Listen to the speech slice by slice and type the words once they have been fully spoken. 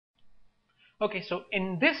Okay, so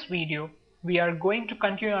in this video, we are going to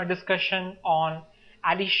continue our discussion on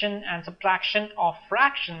addition and subtraction of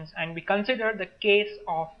fractions, and we consider the case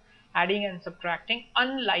of adding and subtracting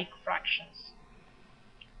unlike fractions.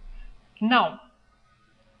 Now,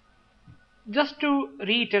 just to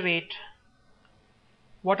reiterate,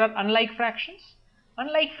 what are unlike fractions?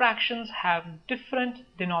 Unlike fractions have different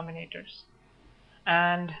denominators,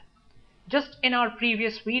 and just in our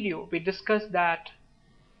previous video, we discussed that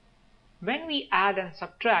when we add and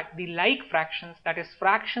subtract the like fractions, that is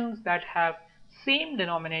fractions that have same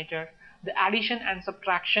denominator, the addition and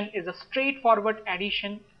subtraction is a straightforward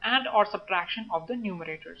addition and or subtraction of the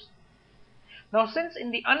numerators. Now, since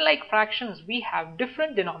in the unlike fractions we have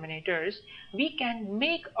different denominators, we can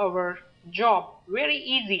make our job very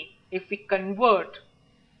easy if we convert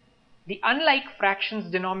the unlike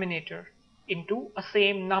fractions denominator into a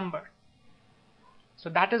same number. So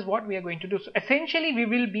that is what we are going to do. So essentially we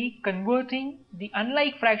will be converting the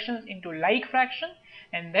unlike fractions into like fraction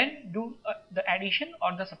and then do the addition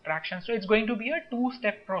or the subtraction. So it's going to be a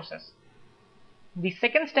two-step process. The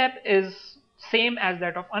second step is same as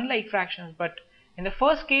that of unlike fractions, but in the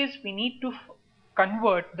first case we need to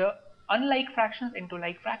convert the unlike fractions into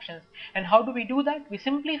like fractions. And how do we do that? We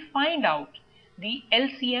simply find out the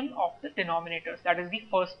LCM of the denominators. That is the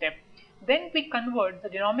first step. Then we convert the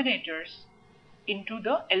denominators into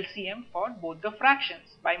the LCM for both the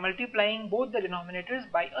fractions by multiplying both the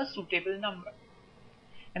denominators by a suitable number.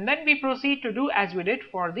 And then we proceed to do as we did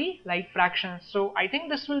for the like fractions. So I think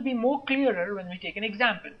this will be more clearer when we take an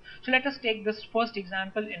example. So let us take this first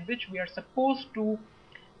example in which we are supposed to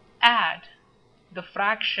add the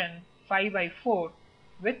fraction 5 by 4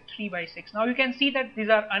 with 3 by 6. Now you can see that these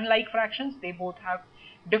are unlike fractions. They both have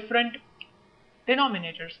different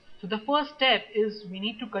denominators. So the first step is we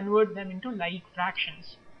need to convert them into like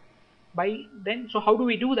fractions. So how do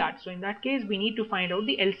we do that? So in that case we need to find out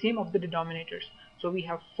the LCM of the denominators. So we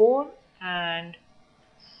have 4 and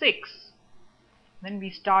 6. Then we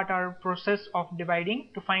start our process of dividing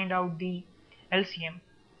to find out the LCM.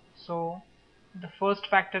 So the first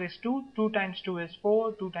factor is 2. 2 times 2 is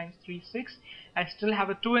 4. 2 times 3 is 6. I still have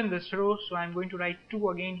a 2 in this row, so I'm going to write 2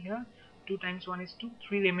 again here. 2 times 1 is 2.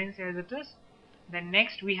 3 remains as it is. Then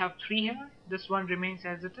next we have 3 here. This one remains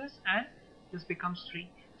as it is, and this becomes 3.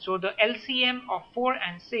 So the LCM of 4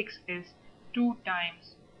 and 6 is 2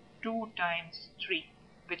 times 2 times 3,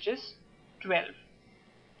 which is 12.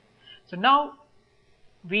 So now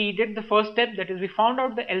we did the first step, that is we found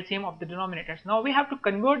out the LCM of the denominators. Now we have to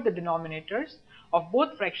convert the denominators of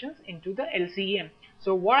both fractions into the LCM.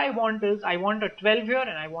 So what I want is, I want a 12 here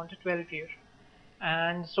and I want a 12 here.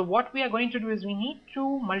 And so what we are going to do is we need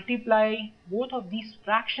to multiply both of these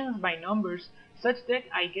fractions by numbers such that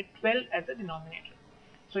I get 12 as a denominator.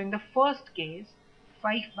 So in the first case,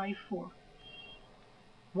 5 by 4.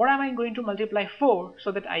 What am I going to multiply 4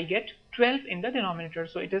 so that I get 12 in the denominator?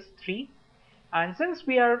 So it is 3. And since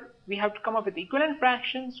we have to come up with equivalent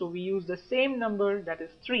fractions, so we use the same number, that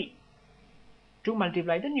is 3, to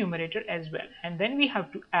multiply the numerator as well. And then we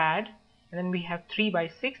have to add, and then we have 3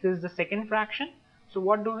 by 6. This is the second fraction. So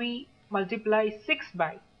what do we multiply 6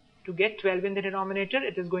 by to get 12 in the denominator?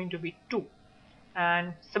 It is going to be 2.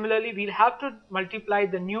 And similarly we'll have to multiply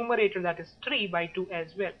the numerator, that is 3, by 2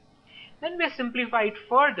 as well. Then we simplify it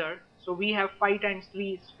further. So we have 5 times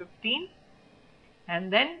 3 is 15,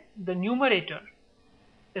 and then the numerator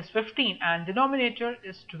is 15 and denominator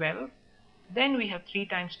is 12. Then we have 3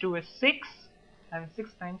 times 2 is 6 and 6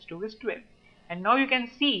 times 2 is 12. And now you can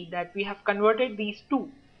see that we have converted these two,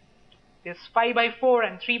 this 5 by 4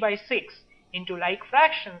 and 3 by 6, into like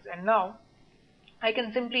fractions, and now I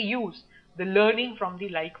can simply use the learning from the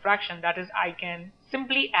like fraction, that is I can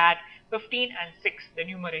simply add 15 and 6, the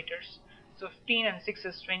numerators. So 15 and 6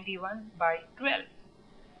 is 21 by 12.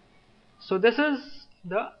 So this is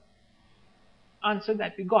the answer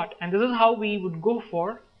that we got, and this is how we would go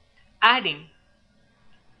for adding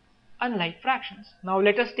unlike fractions. Now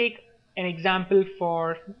let us take an example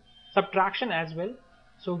for subtraction as well.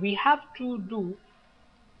 So we have to do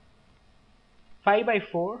 5 by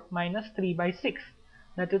 4 minus 3 by 6,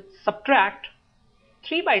 that is subtract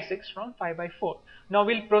 3 by 6 from 5 by 4. Now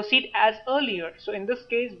we'll proceed as earlier. So in this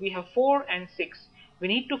case we have 4 and 6. We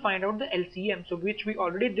need to find out the LCM, so which we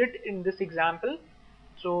already did in this example.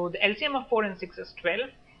 So the LCM of 4 and 6 is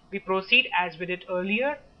 12. We proceed as we did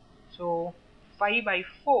earlier. So 5 by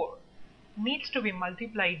 4 needs to be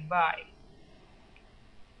multiplied by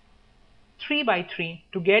 3 by 3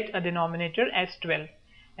 to get a denominator as 12.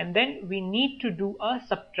 And then we need to do a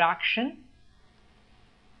subtraction.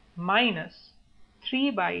 Minus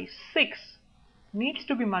 3 by 6 needs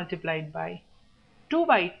to be multiplied by 2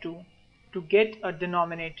 by 2 to get a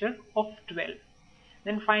denominator of 12.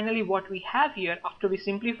 Then finally what we have here, after we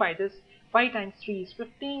simplify this, 5 times 3 is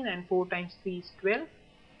 15 and 4 times 3 is 12,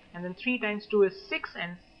 and then 3 times 2 is 6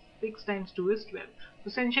 and 6 times 2 is 12. So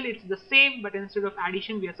essentially it's the same, but instead of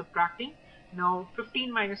addition we are subtracting. Now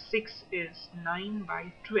 15 minus 6 is 9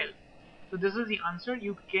 by 12. So this is the answer.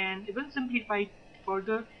 You can even simplify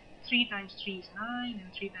further. 3 times 3 is 9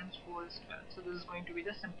 and 3 times 4 is 12. So this is going to be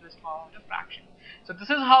the simplest form of the fraction. So this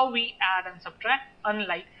is how we add and subtract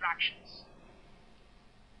unlike fractions.